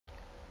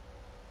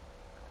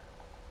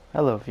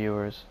Hello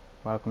viewers,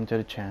 welcome to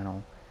the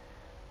channel.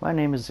 My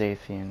name is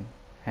Zathian,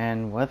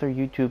 and whether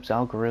YouTube's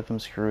algorithm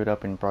screwed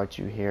up and brought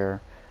you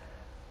here,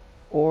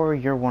 or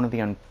you're one of the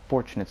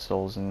unfortunate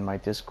souls in my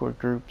Discord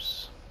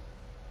groups,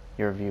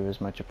 your view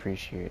is much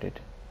appreciated.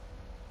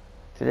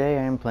 Today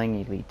I am playing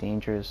Elite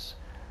Dangerous,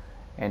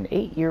 an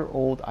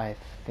 8-year-old, I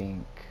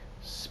think,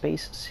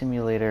 space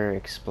simulator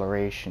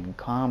exploration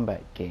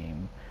combat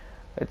game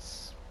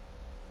that's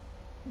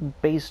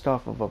based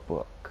off of a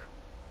book.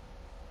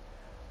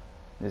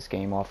 This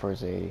game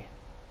offers a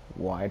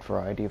wide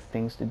variety of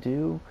things to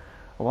do,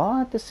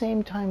 while at the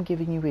same time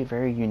giving you a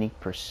very unique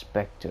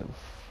perspective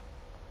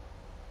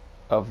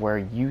of where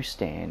you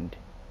stand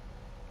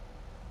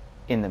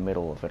in the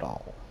middle of it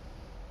all.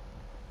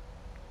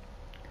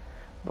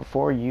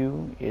 Before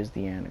you is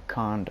the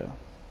Anaconda,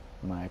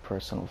 my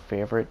personal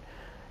favorite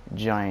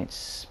giant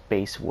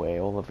space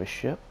whale of a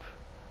ship,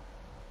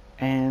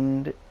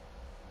 and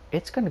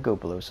it's gonna go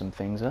blow some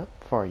things up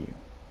for you.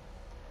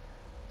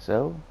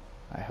 So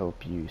I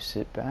hope you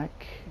sit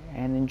back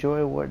and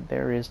enjoy what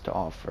there is to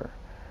offer.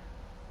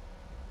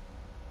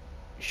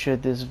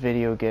 Should this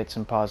video get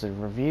some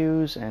positive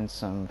reviews and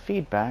some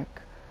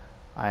feedback,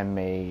 I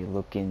may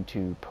look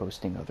into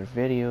posting other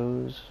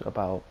videos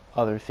about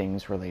other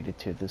things related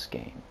to this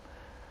game.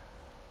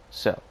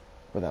 So,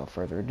 without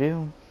further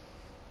ado,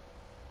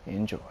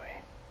 enjoy.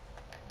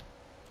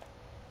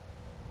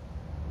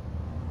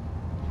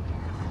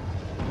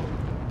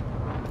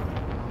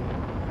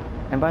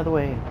 And by the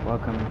way,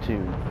 welcome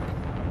to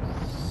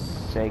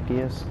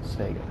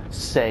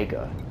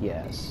Sega,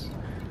 yes.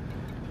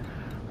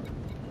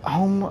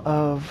 Home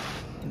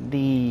of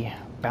the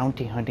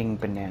bounty hunting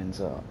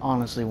bonanza.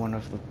 Honestly, one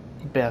of the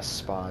best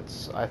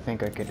spots I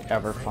think I could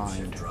ever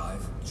find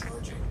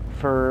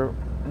for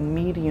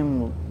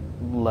medium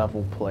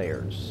level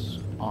players,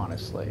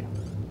 honestly.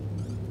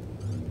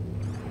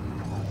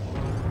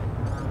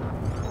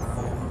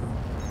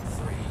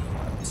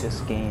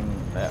 This game,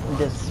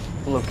 this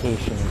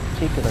location in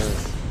particular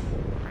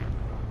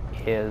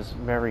is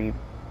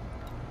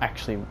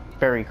actually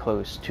very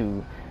close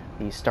to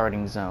the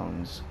starting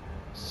zones,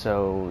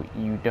 so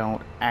you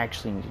don't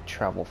actually need to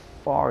travel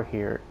far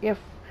here if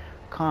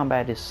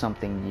combat is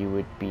something you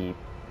would be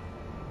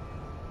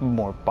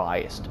more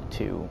biased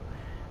to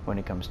when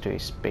it comes to a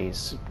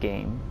space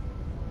game.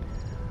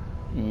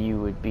 You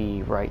would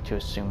be right to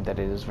assume that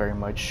it is very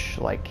much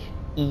like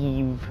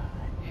Eve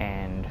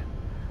and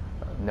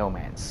No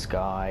Man's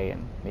Sky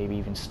and maybe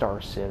even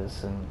Star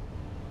Citizen.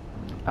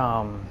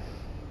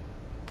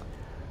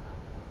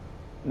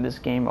 This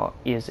game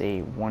is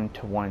a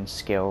 1-to-1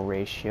 scale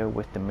ratio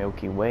with the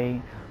Milky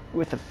Way,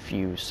 with a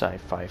few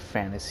sci-fi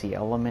fantasy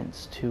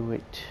elements to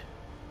it.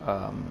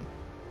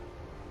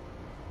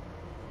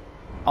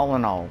 All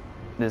in all,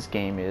 this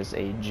game is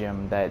a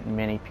gem that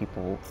many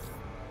people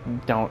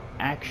don't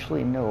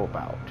actually know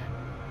about,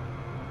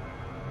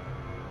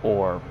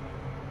 or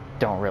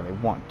don't really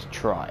want to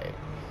try it.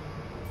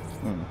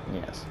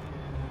 Yes.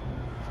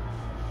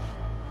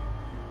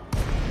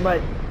 But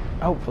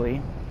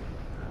hopefully,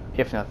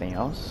 if nothing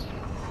else,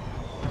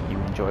 you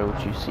enjoy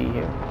what you see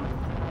here.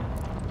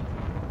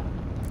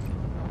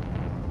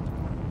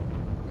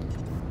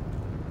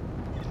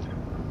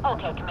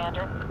 Okay,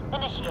 Commander.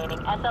 Initiating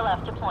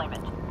SLF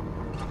deployment.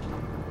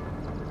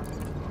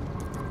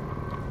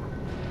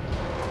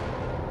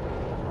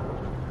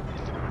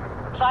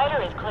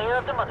 Fighter is clear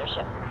of the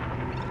mothership.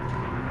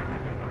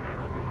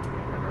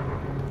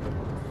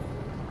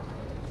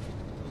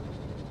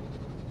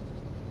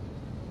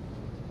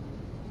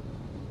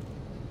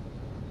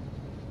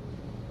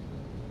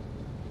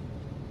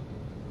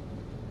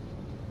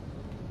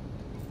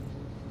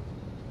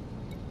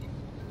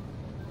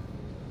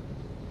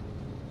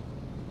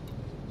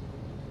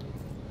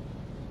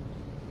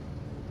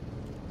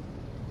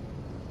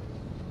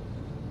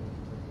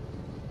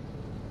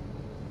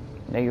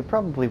 Now you're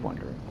probably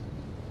wondering,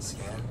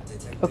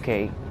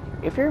 okay,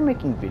 if you're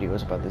making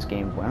videos about this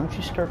game, why don't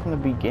you start from the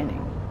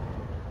beginning?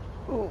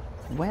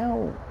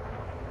 Well,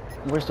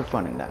 where's the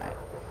fun in that?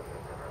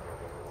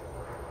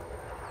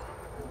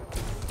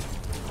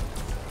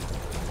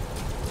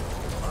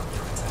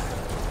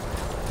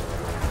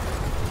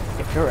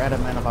 If you're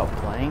adamant about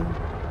playing,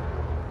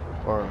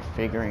 or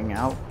figuring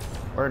out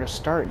where to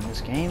start in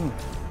this game,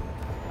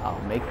 I'll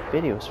make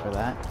videos for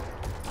that.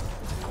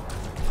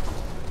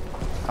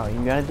 All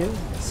you gotta do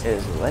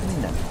is let me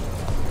know.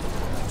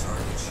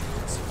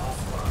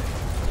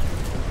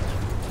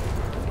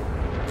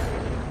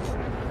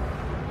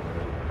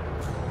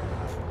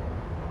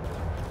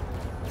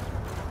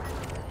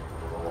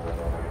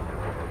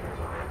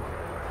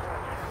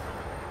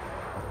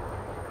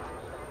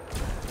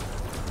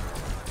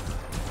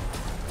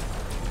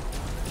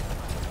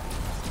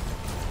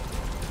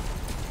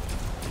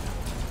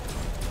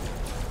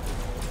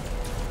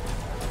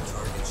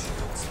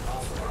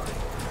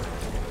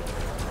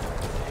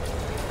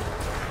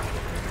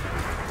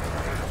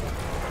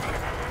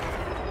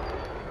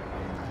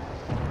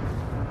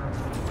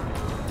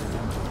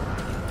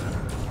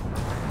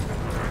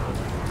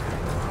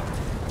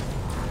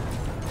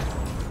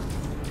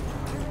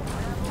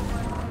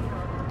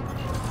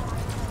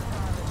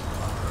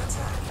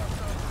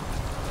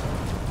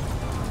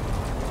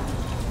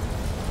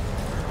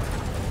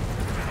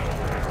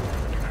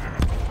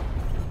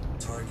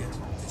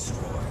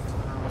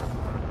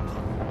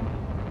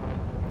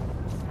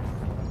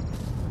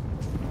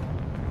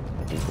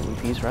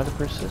 PvP is rather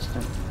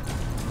persistent.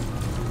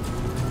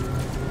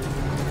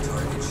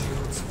 Target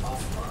shields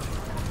offline.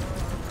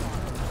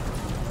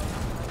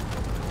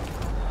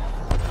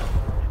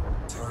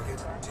 Target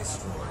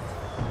destroyed.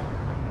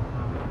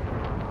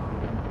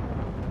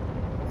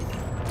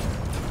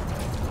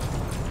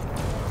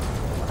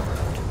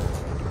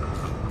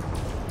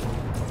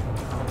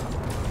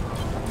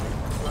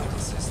 Flight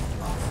assist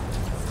off.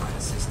 Flight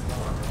assist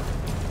on.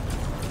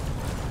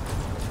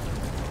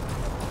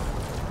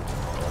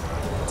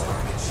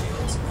 Target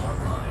shields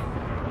online.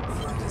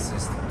 Flight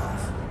assist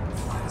off.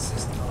 Flight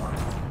assist on.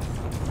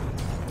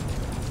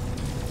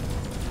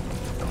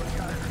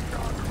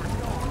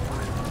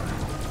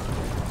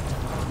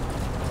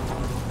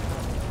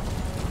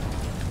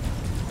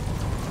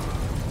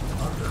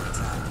 Under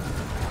attack.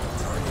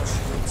 Target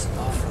shields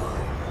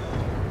offline.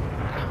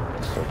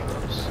 So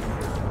close.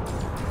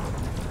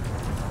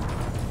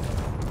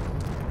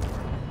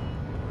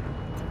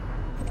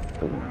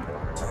 Ooh.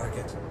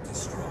 Target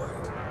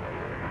destroyed.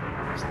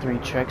 It's 3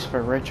 checks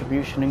for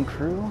Retribution and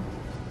crew.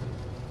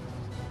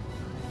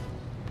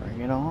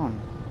 Bring it on.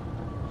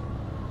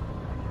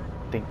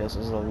 I think this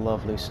is a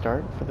lovely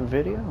start for the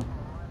video.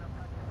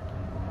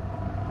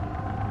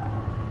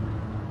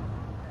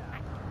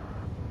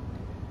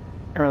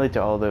 And really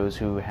to all those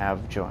who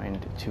have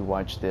joined to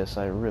watch this,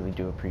 I really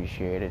do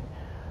appreciate it.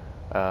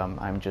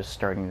 I'm just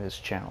starting this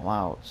channel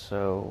out,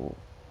 so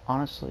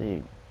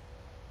honestly,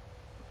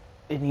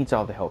 it needs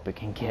all the help it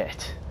can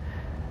get.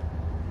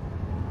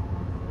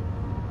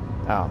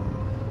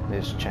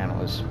 This channel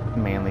is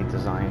mainly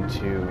designed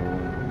to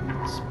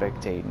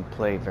spectate and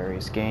play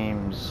various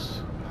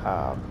games,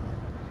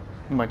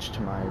 much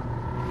to my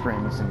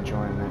friends'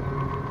 enjoyment.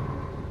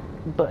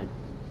 But,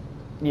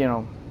 you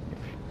know,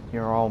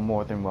 you're all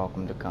more than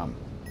welcome to come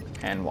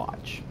and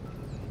watch.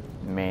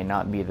 May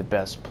not be the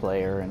best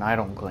player, and I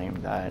don't claim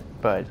that,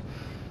 but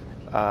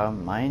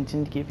I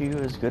intend to give you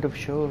as good of a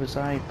show as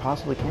I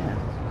possibly can,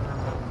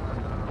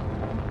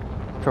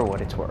 for what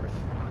it's worth.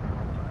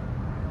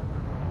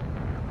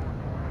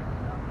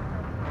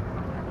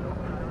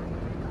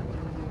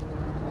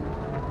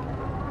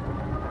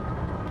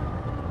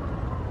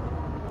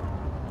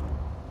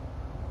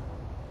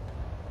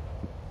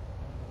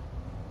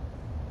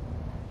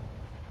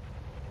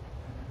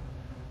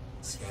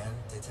 Scan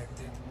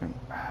detected.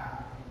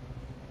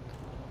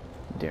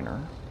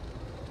 Dinner.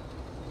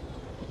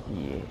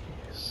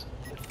 Yes.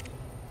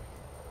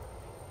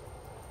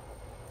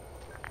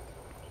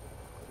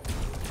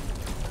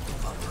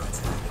 Under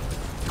attack.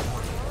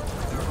 Warning.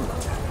 Thermal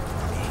attack.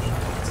 Gaining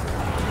height.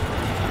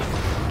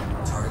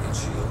 Target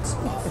shields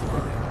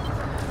offline.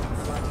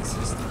 Flight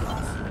assist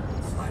off.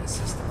 Flight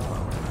assist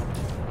on.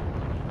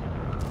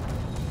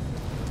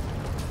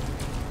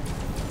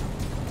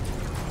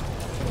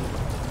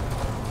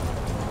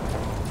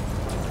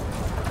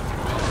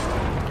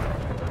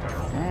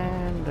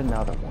 And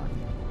another one.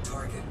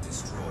 Target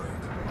destroyed.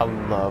 I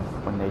love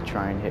when they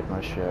try and hit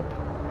my ship.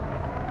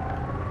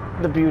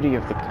 The beauty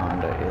of the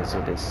Conda is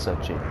it is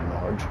such a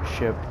large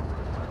ship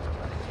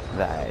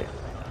that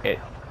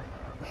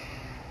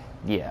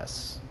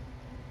yes,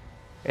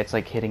 it's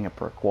like hitting a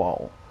brick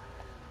wall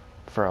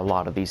for a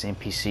lot of these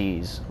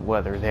NPCs,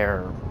 whether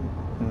they're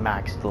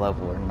maxed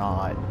level or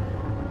not.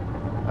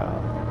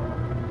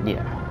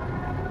 Yeah.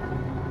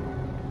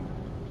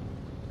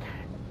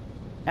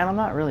 And I'm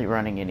not really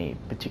running any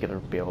particular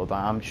build.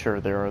 I'm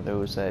sure there are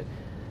those that,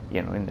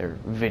 you know, in their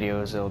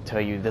videos they'll tell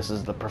you this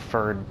is the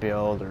preferred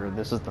build or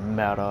this is the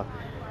meta.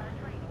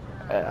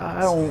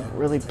 I don't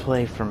really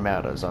play for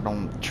metas. I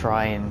don't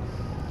try and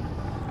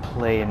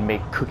play and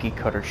make cookie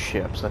cutter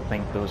ships. I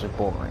think those are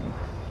boring.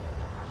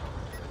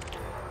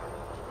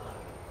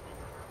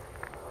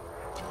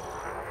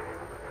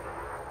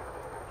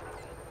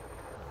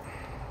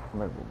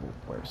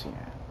 Where's he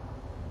at?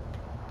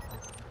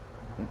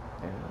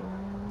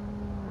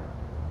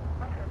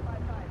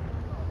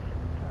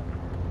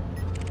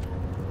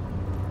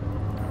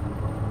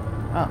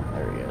 Oh,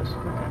 there he is.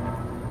 Okay.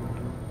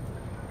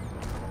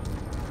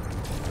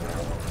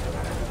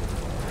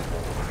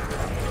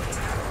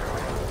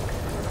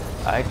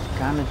 I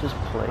kind of just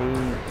play,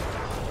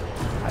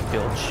 I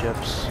build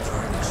ships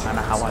kind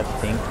of how I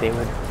think they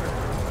would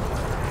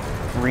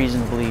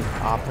reasonably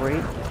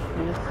operate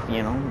with,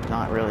 you know,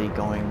 not really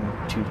going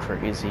too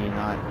crazy,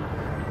 not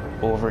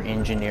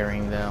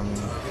over-engineering them.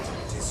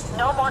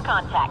 No more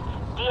contact.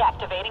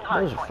 Deactivating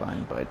Those are hardpoint.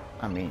 fun, but,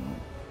 I mean,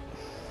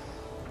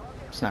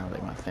 it's not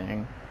really my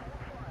thing.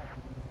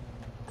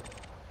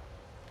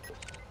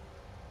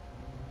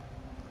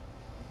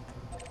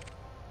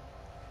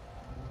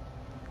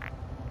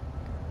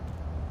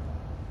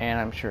 And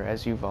I'm sure,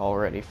 as you've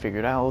already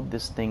figured out,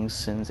 this thing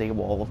sends a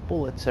wall of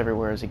bullets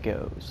everywhere as it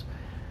goes.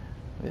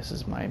 This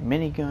is my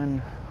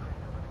minigun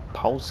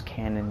pulse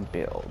cannon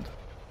build.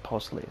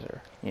 Pulse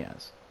laser.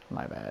 Yes,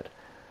 my bad.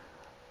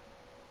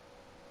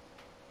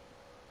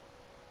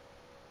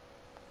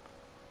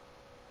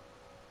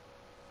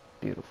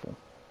 Beautiful.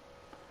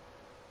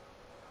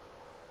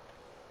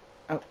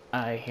 Oh,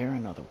 I hear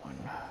another one.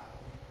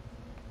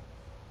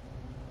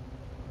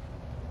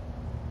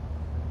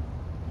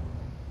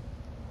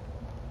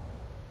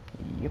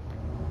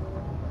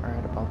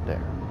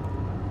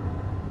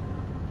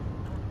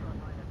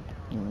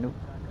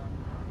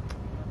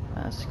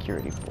 a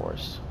security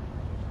force.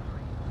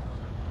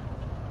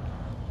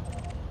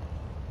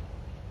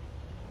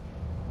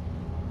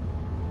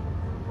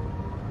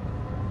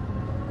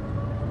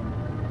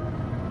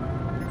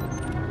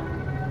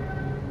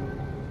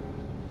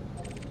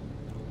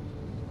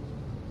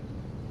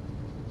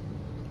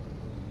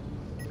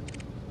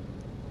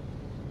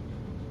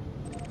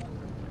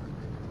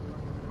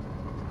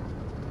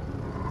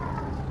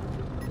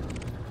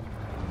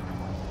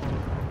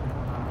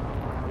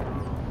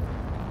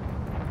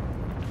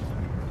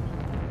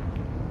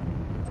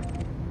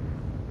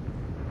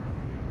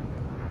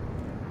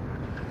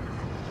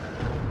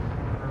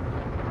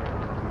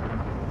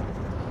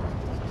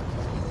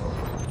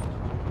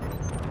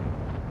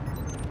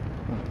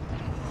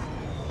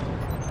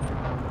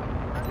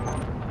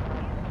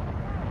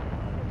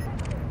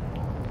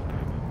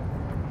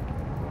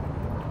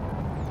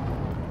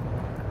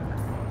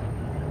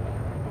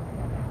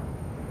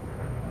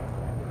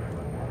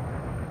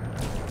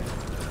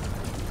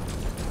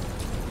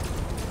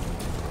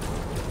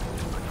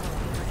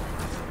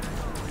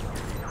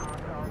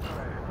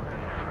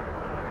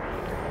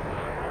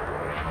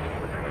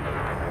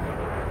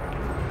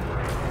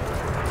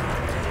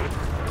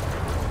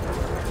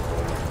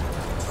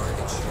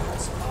 Target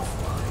shields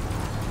offline.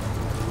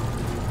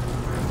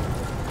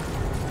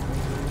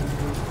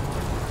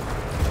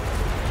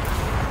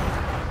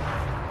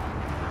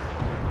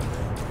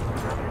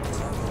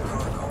 Target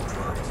cargo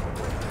dropped.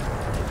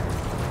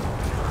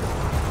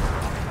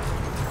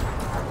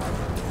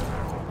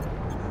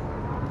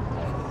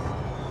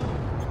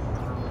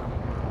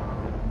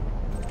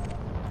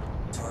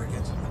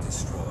 Target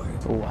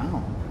destroyed. Oh,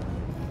 wow.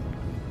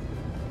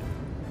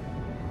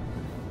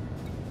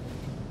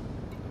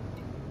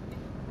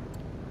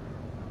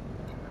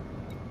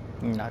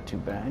 Not too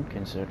bad,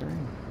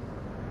 considering.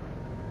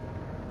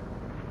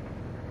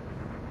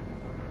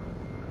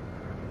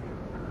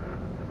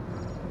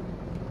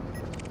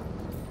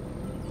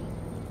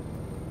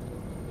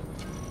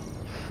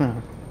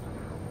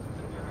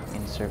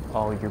 Insert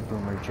all your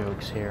boomer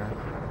jokes here.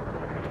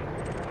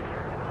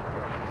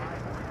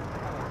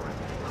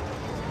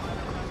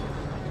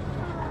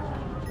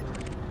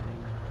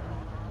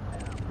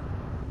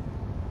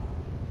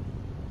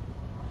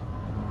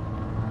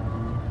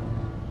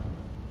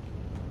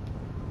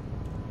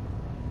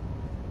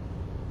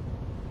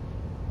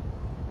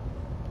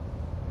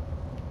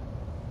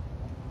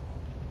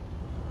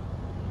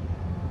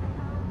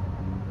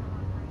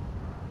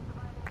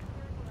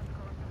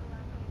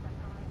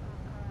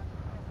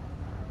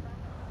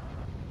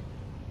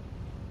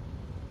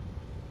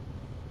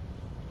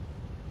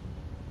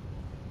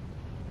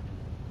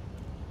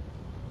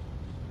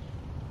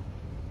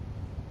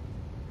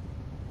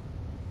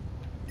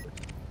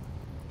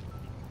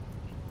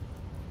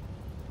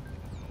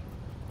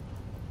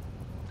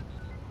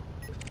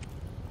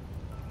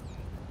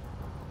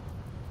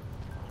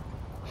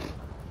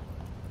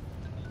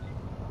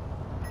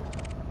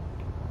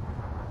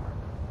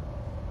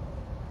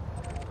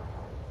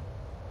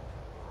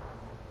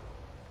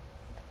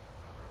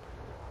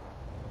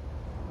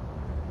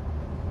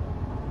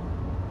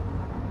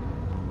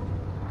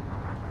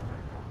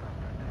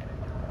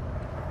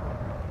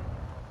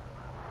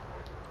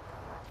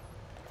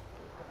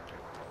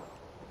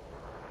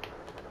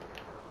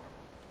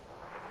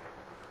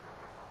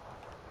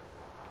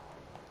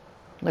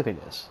 Look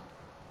at this.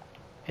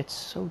 It's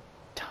so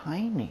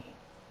tiny.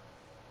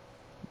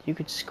 You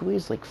could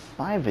squeeze like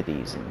 5 of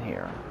these in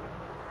here.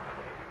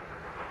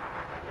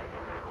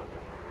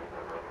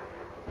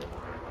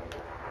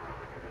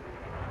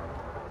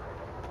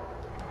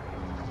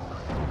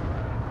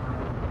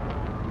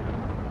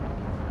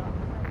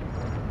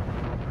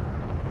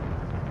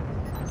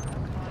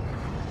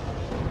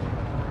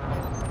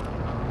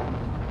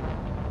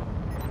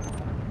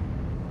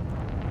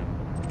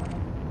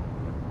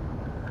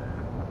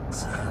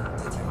 Scan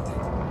detected.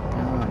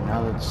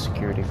 Now that the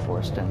security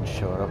force done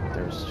showed up,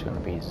 there's going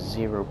to be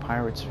 0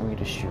 pirates for me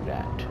to shoot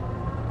at.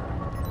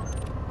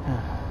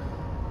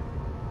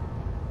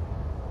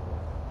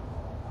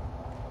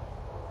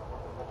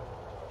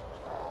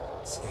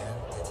 Scan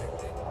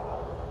detected.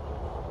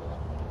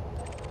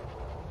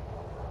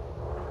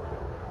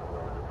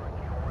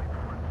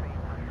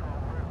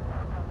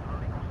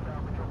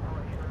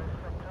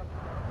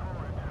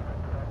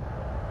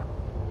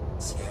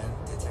 Scan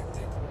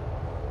detected.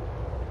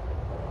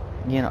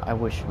 You know, I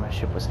wish my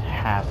ship was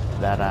half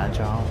that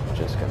agile,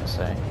 just gonna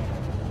say.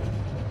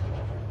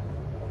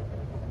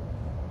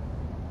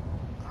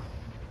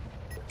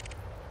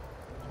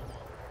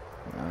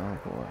 Oh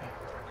boy.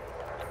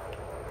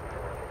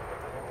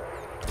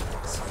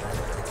 Scan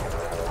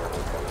detected.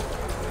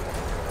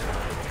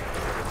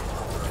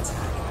 Under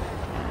attack.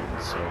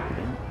 And so it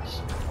begins.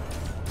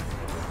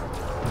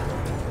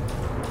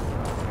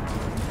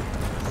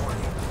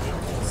 Warning.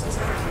 Impulses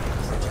active.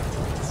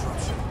 Trajectory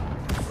disruption.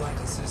 Flight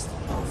assist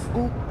off.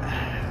 Ooh.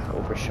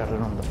 Overshot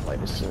it on the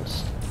flight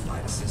assist.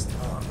 Flight assist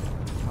on.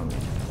 I mean,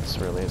 this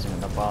really isn't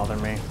gonna bother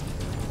me.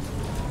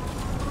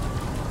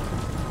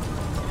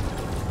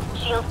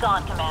 Shield's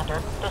gone,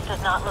 Commander. This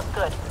does not look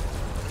good.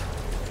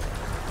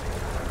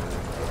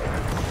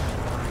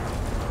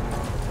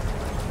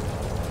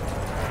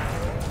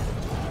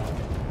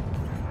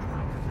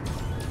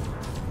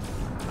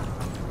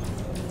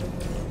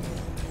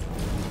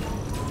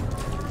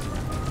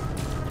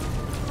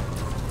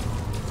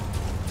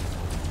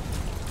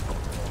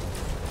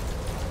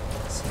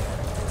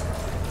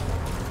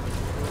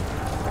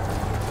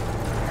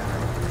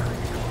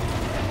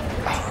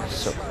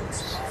 So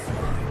close.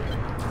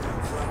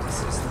 Flight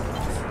assistant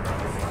off.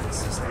 Flight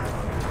assistant on.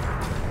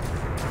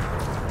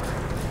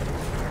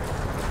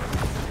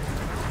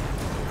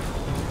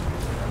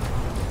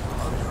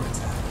 Under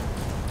attack.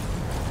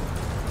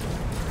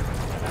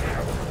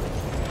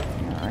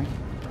 Alright.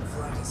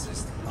 Flight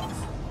assist off.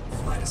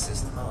 Flight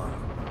assist on.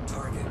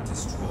 Target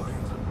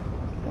destroyed.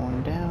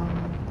 One down.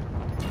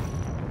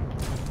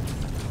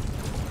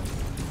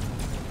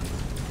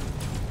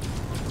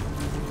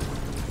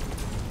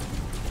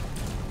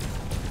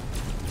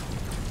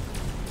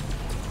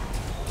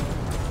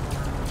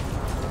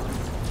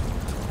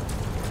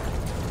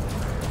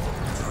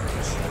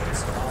 Target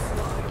shields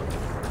offline.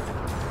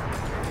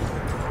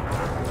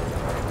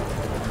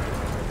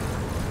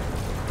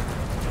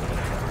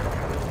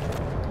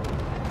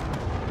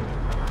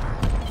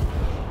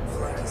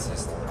 Flight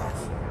assist off.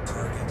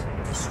 Target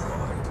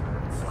destroyed.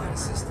 Flight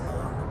assist on.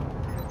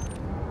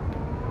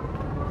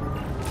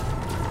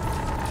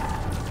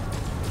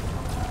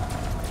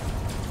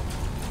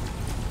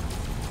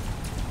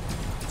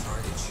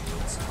 Target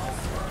shields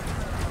offline.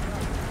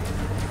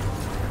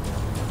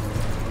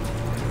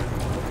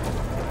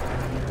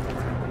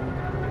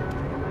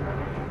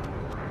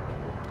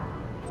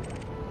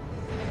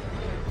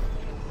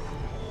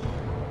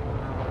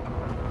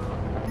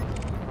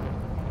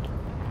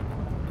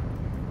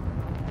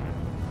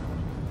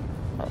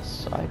 A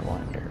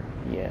Sidewinder.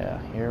 Yeah,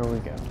 here we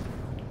go.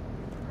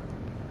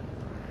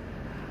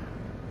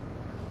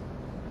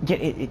 Yeah,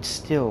 it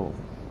still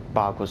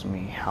boggles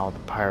me how the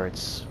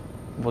pirates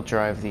will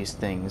drive these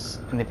things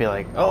and they'd be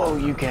like, oh,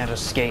 you can't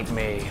escape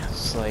me.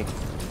 It's like,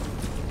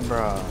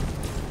 bruh.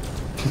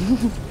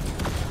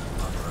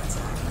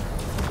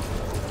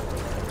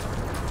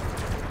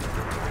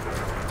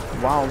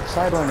 While the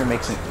Sidewinder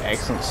makes an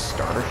excellent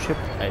starter ship,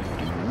 I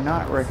do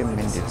not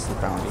recommend it for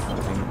bounty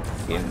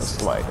hunting in the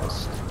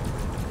slightest.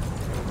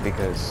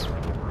 Because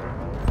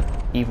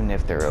even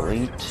if they're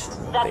elite, they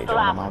That's the don't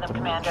last amount of to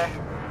them, much.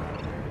 Commander.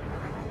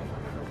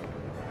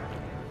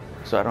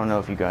 So I don't know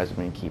if you guys have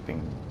been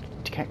keeping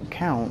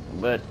count,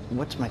 but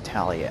what's my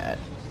tally at?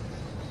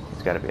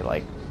 It's got to be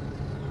like,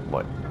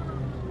 what,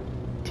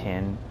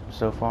 10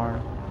 so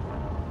far?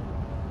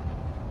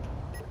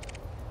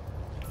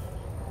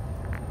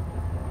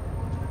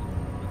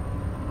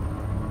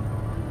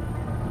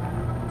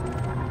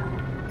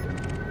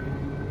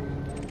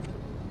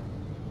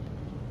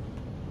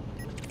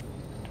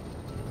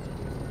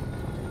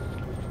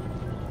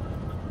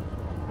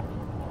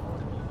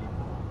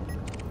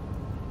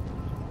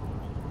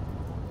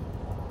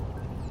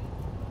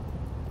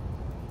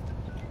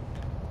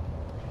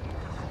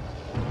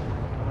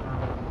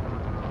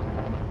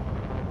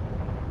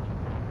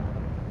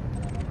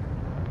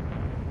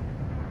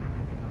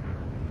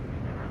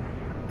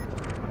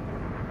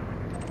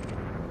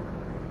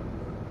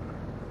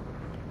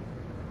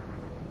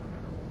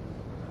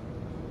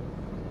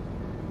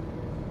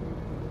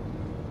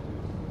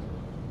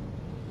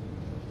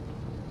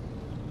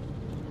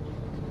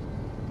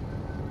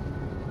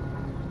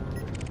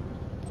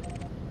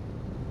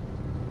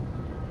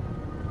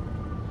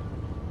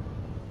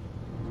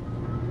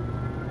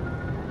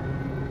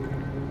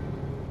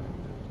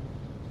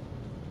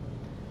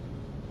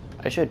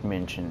 I should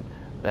mention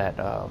that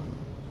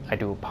I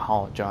do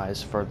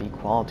apologize for the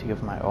quality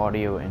of my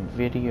audio and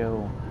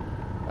video.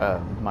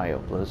 My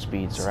upload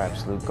speeds are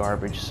absolute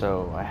garbage,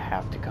 so I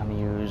have to kind of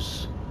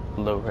use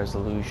low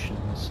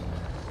resolutions.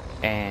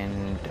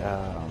 And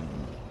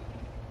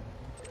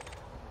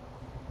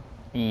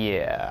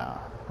yeah,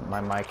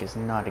 my mic is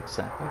not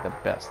exactly the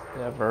best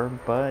ever,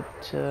 but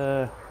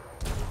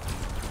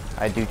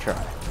I do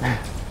try.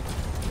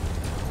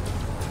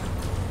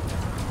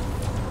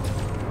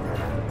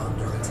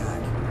 Under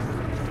attack.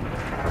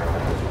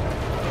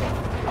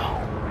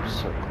 Oh,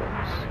 so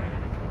close.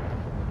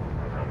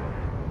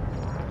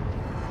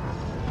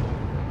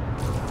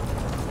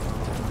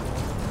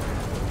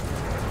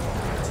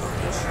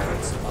 Target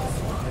shields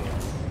offline.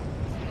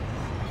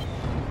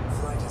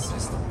 Flight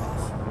assist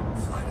off.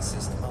 Flight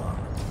assist on.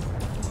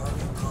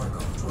 Target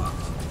cargo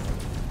dropped.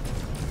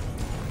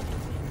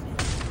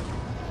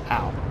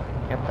 Ow.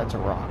 Yep, that's a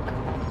rock.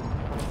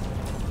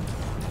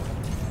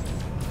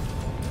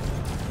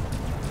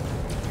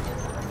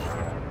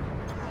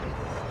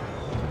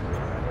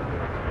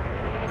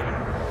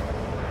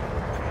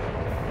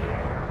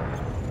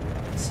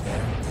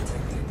 Scan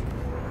detected.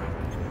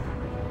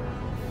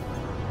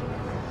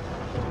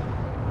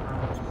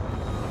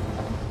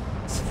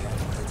 Scan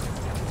detected.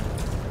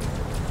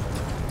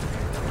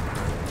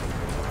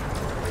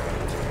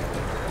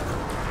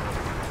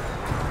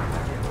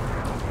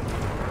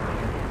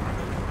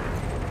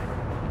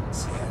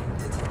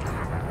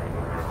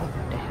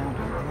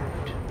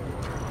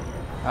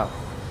 Oh.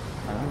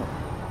 Oh.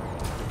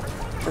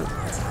 Sure.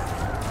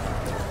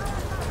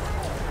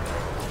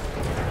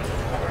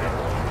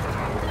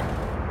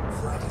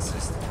 Flight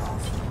assist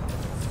off.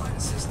 Flight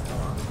assist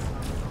on.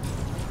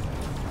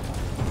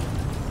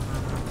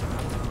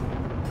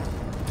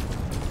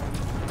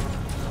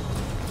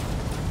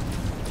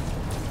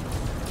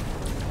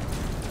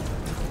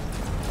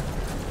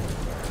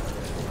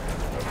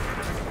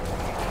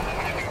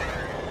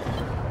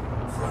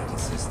 Flight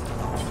assist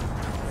off.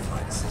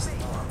 Flight assist on.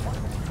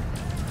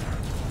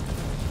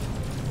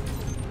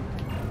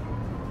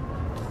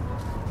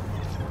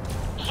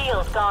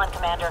 Shield's gone,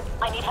 Commander.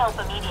 I need help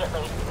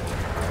immediately.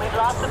 We've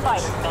lost the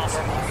fighter,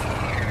 Commander.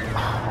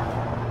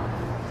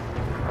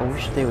 I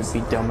wish they would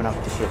be dumb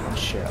enough to hit the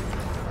ship.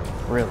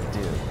 Really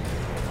do.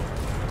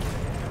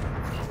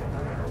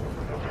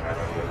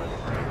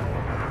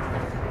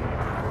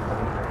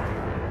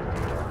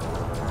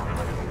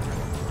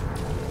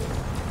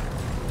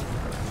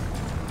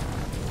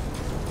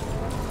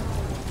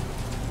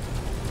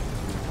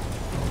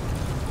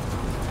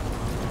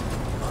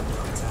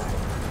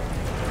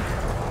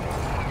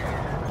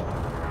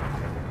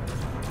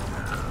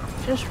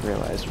 Just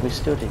realized we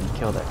still didn't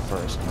kill that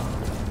first one,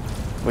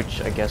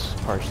 which I guess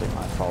is partially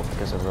my fault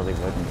because I really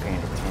wasn't paying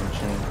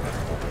attention.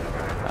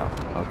 Oh,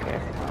 okay.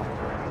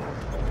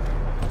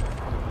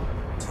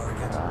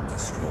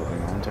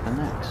 Moving on to the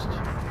next.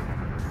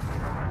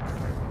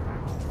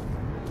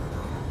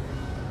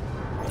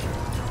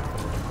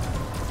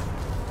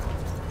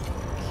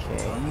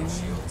 Okay,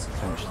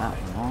 finish that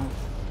one off.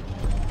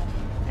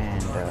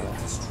 And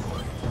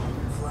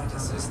Flight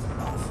assist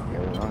off.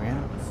 here we go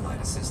again.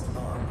 Flight assist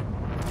on.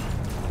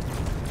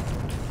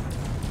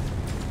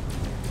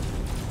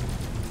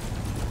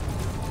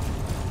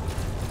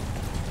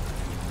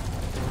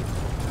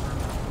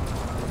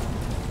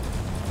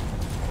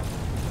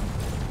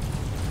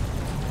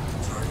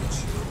 Target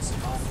shields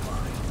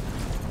offline.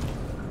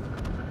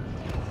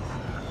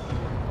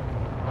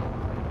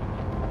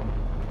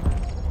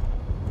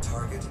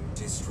 Target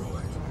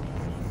destroyed.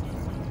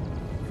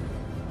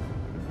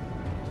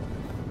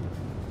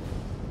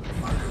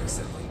 Fighter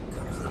assembly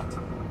complete.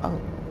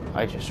 Oh,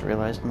 I just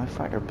realized my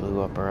fighter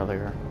blew up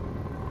earlier.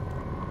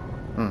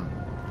 Hmm.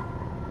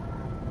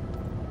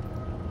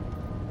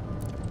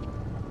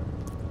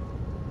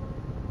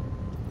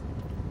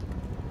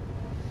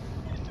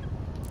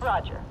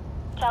 Roger.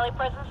 Tally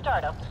present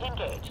startup.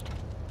 Engaged.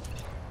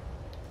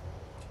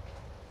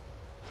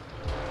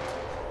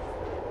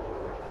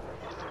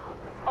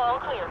 All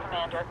clear,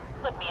 Commander.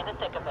 Put me in the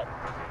thick of it.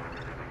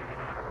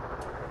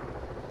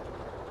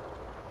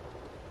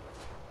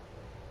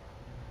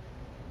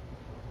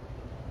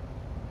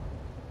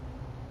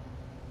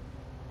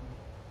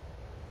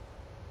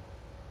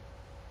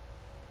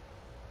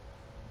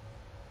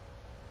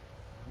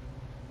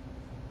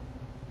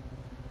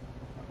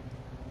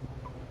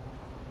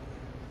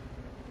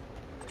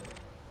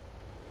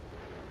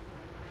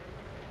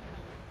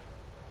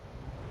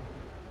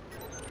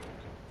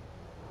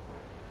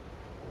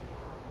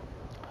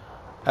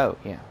 Oh,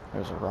 yeah,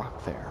 there's a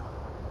rock there.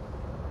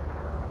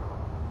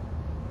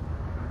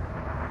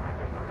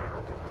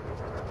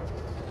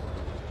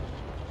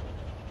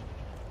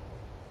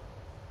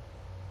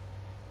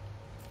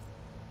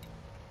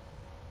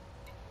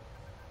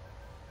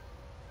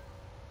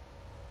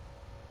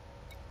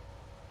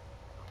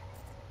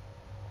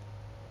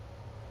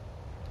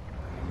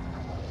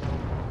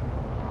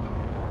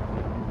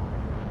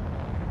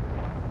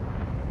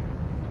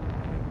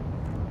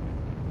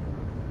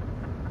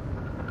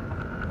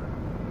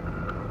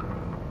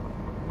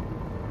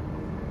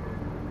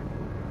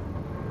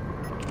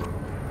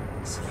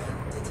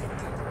 Scan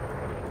detected.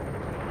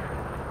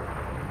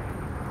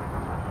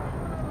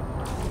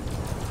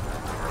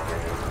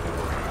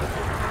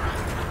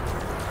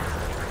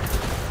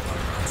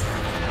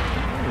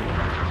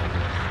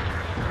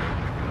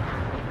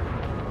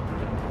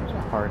 It's a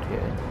hard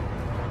hit.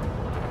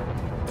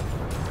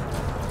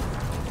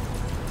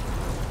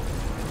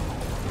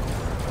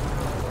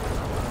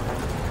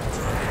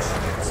 Target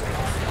shields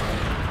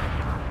offline.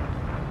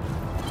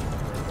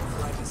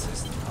 Flight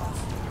assist off.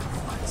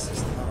 Flight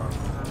assist on.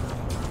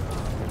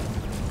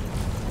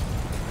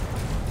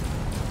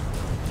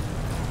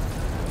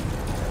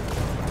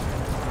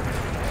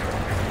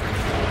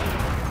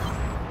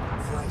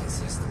 Flight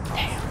assist off.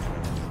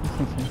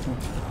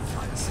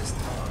 Flight assist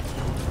on.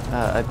 I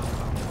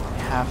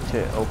have to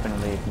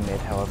openly admit,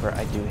 however,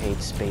 I do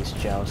hate space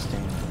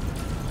jousting.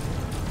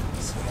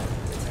 Scan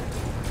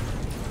detected.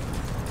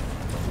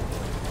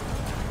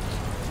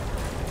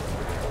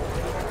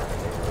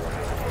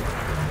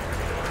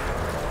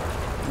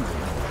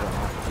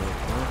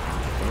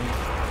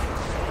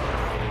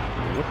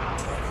 Target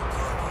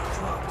cargo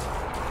dropped.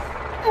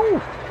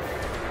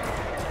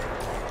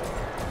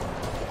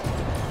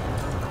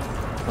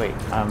 Wait,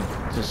 I'm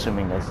just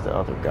assuming that's the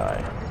other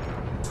guy.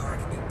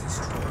 Target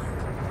destroyed.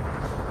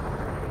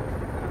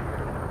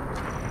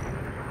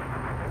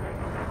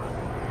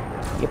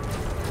 Yep.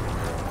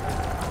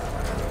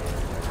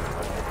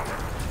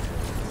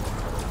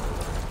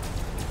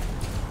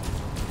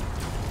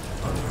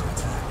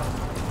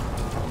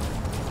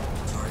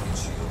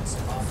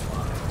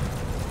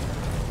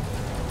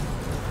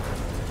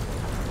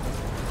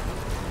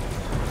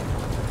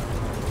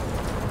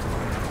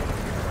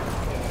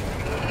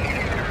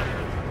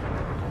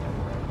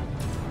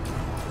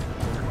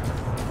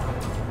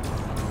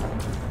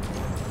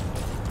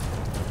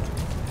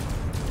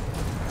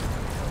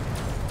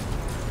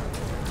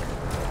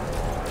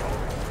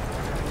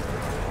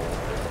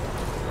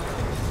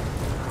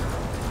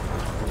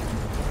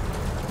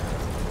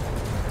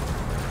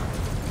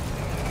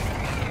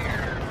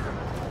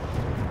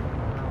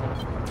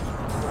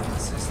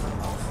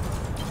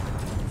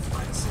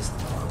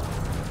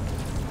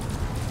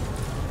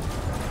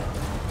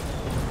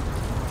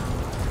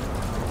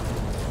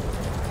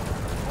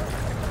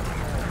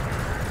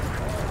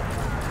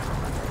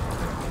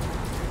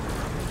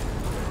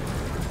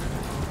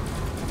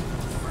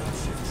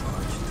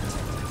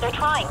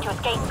 trying to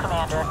escape,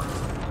 Commander.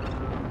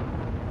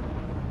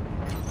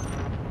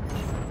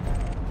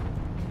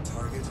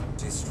 Target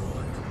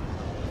destroyed.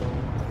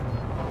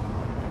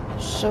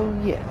 So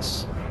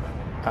yes,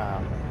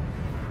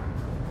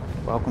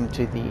 welcome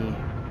to the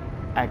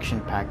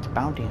action-packed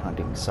bounty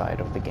hunting side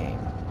of the game.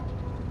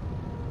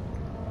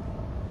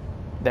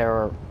 There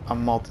are a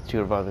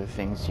multitude of other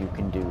things you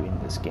can do in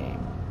this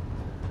game.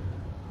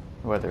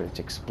 Whether it's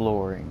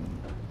exploring,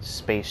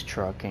 space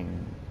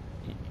trucking,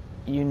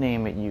 you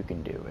name it, you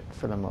can do it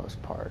for the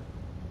most part.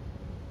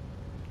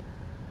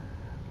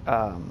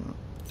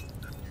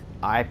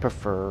 I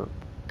prefer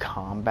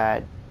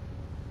combat,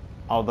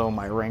 although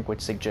my rank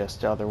would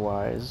suggest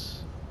otherwise.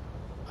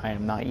 I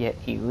am not yet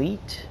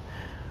elite,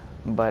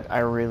 but I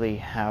really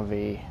have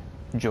a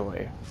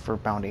joy for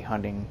bounty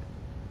hunting.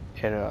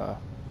 It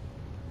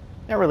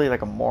not really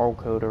like a moral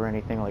code or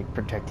anything like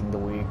protecting the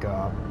weak.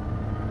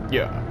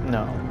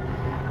 No,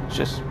 it's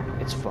just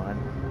it's fun,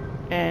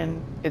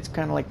 and it's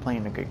kind of like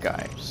playing a good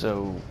guy,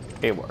 so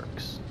it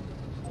works.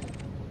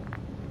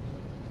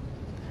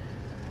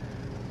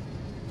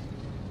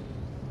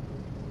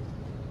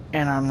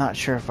 And I'm not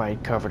sure if I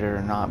covered it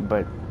or not,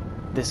 but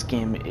this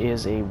game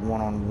is a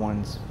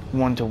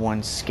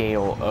one-to-one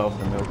scale of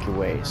the Milky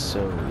Way,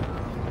 so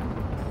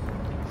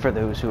for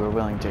those who are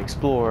willing to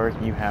explore,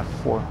 you have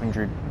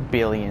 400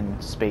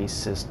 billion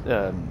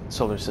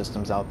solar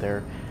systems out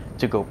there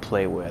to go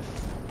play with.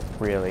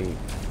 Really,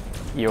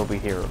 you'll be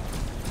here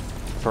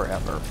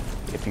forever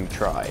if you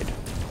tried.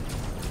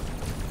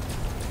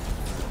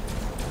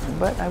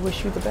 But I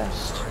wish you the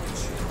best.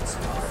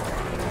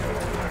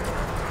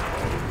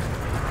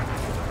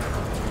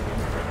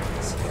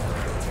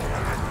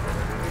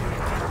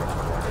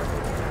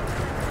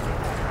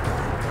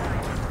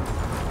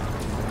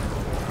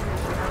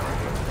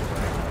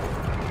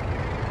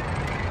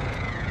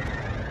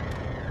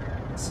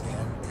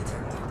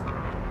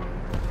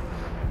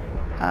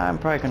 I'm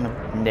probably gonna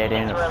net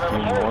in a few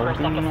more of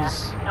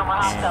these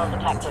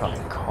and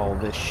probably call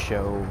this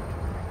show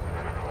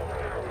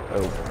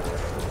over.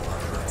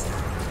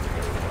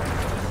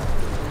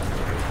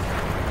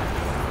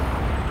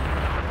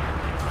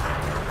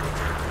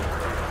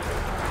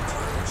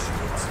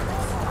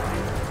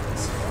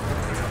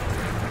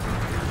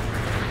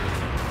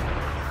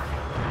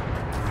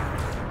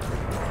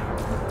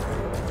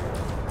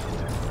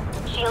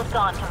 Shield's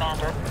gone,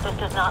 Commander. This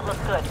does not look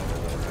good.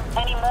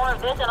 Any more of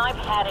this and I've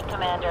had it,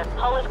 Commander.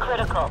 Hull is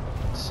critical.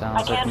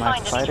 Sounds I can't like my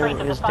find any fighter trace of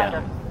the is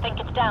fighter. down. Think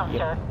it's down,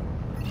 Yep. sir.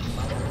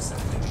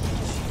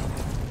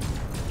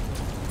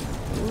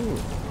 Ooh,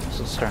 this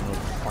is starting to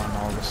look fun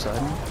all of a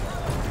sudden.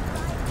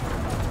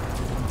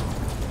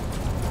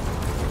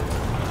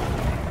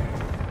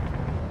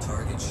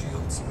 Target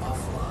shields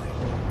offline.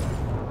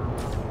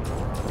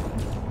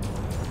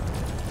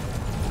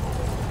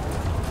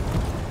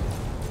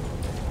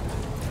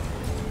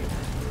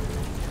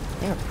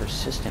 They are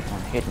persistent on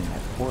hitting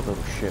that poor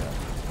little ship.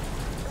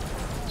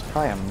 It's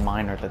probably a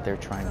miner that they're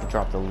trying to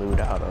drop the loot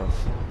out of.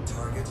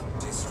 Target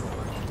destroyed.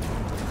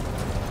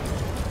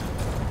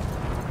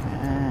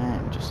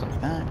 And just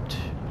like that.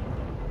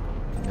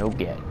 No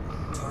get.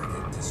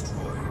 Target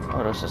destroyed.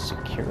 Oh, there's a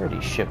security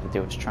ship that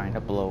they was trying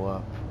to blow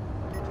up.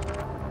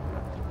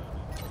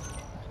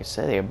 Like I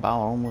said, they about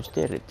almost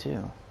did it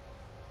too.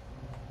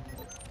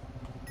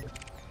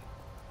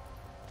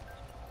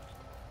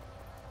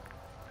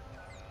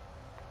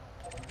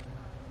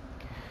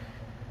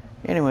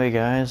 Anyway,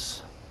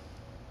 guys,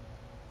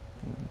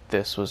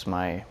 this was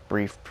my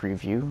brief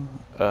preview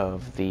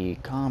of the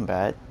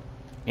combat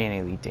in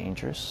Elite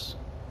Dangerous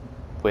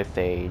with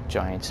a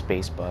giant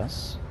space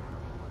bus.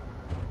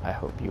 I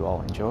hope you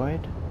all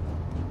enjoyed,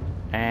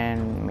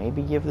 and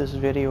maybe give this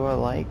video a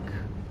like,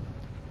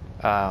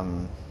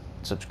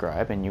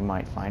 subscribe, and you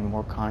might find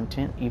more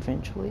content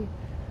eventually.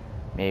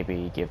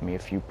 Maybe give me a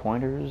few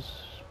pointers,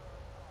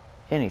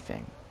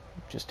 anything.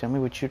 Just tell me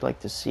what you'd like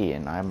to see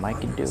and I might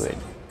can do it. Complete.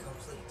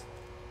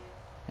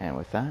 And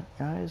with that,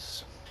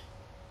 guys,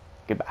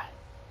 goodbye.